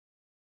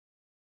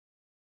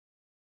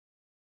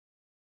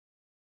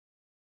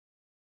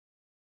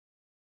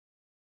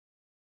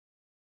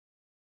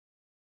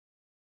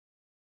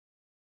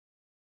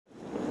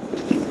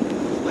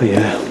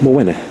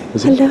Morwenna,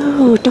 was it?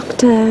 Hello,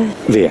 Dr.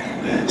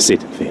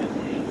 Sid, Via.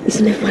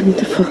 Isn't it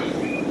wonderful?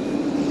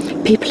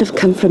 People have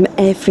come from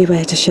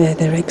everywhere to share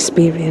their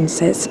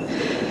experiences.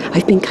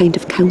 I've been kind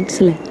of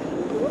counselling.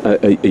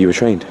 Are you a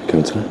trained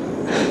counsellor?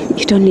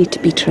 You don't need to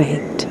be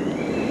trained.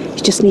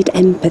 You just need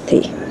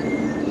empathy.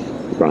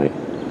 Right.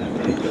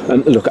 Okay.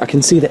 Look, I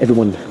can see that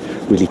everyone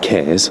really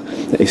cares.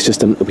 It's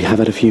just we have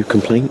had a few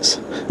complaints.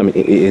 I mean,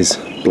 it is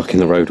blocking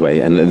the roadway,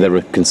 and there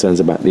are concerns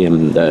about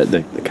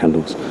the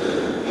candles.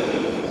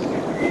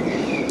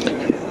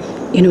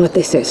 You know what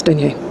this is, don't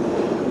you?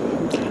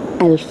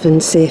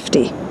 Elephant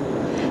safety.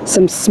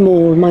 Some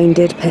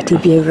small-minded petty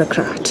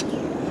bureaucrat.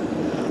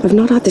 I've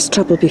not had this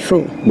trouble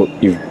before. Well,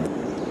 you've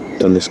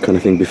done this kind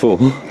of thing before?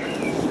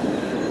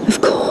 Of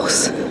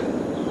course.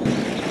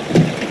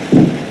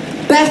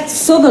 Beth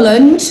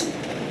Sutherland?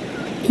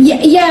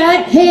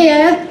 Yeah,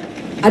 here.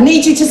 I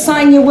need you to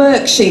sign your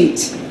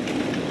worksheet.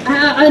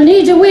 I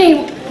need a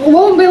wee.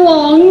 Won't be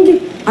long.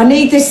 I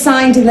need this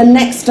signed in the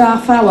next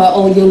half hour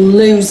or you'll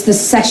lose the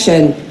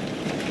session.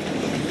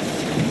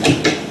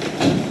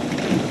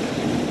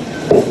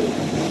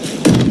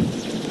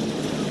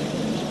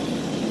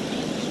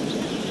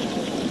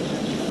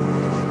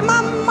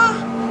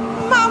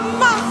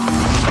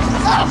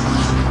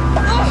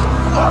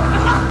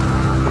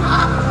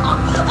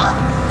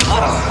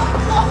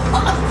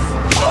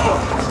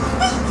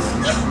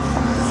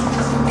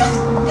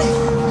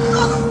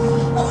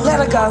 Let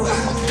her go.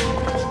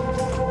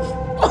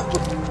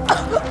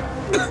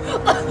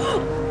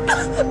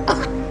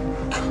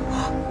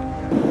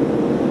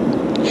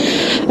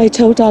 I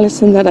told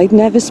Alison that I'd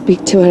never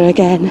speak to her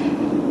again.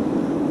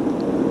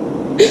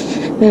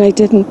 And I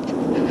didn't.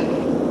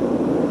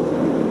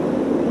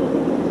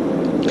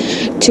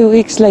 2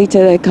 weeks later,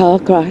 their car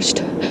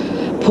crashed.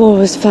 Paul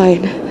was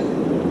fine.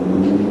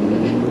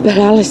 But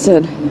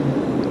Alison...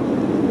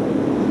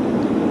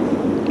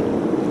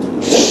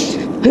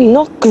 I'm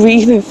not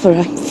grieving for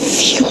her. I'm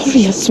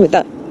furious with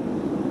her.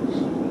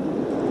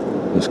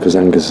 That's because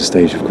anger's a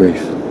stage of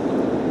grief.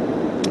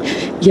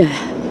 Yeah,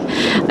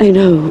 I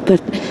know, but...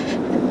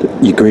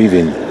 You're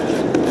grieving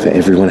for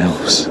everyone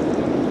else.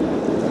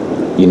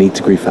 You need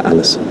to grieve for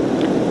Alison.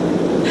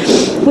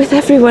 With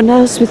everyone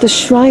else, with the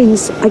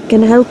shrines, I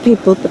can help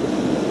people, but...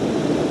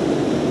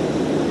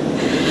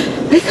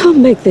 I can't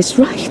make this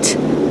right.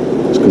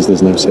 It's because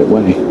there's no set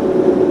way.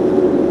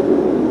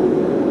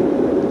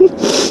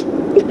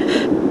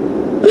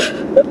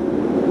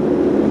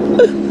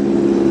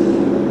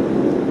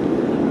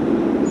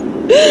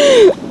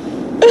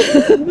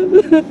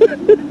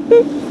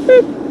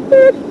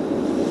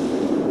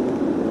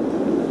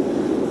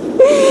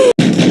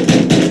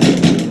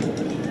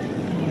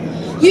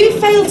 You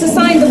failed to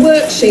sign the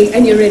worksheet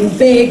and you're in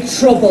big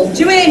trouble.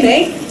 Do you hear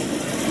me?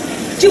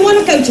 Do you want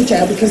to go to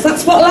jail? Because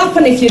that's what'll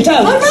happen if you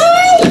don't. All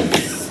right!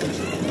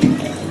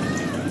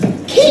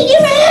 Keep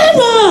your hair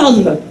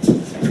on!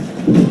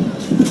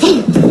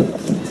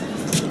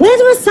 Where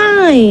do I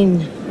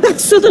sign?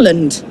 That's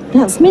Sutherland.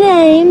 That's my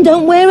name.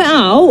 Don't wear it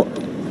out.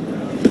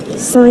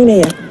 Sign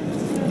here.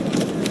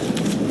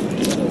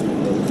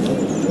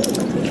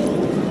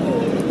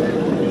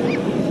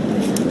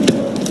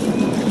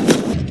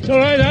 It's all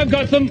right, I've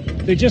got them.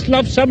 They just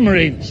love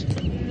submarines.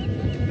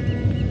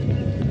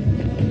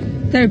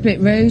 They're a bit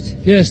rude.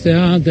 Yes, they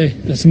are, aren't they?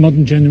 That's the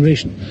modern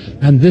generation.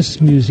 And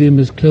this museum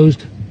is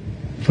closed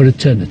for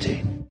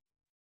eternity.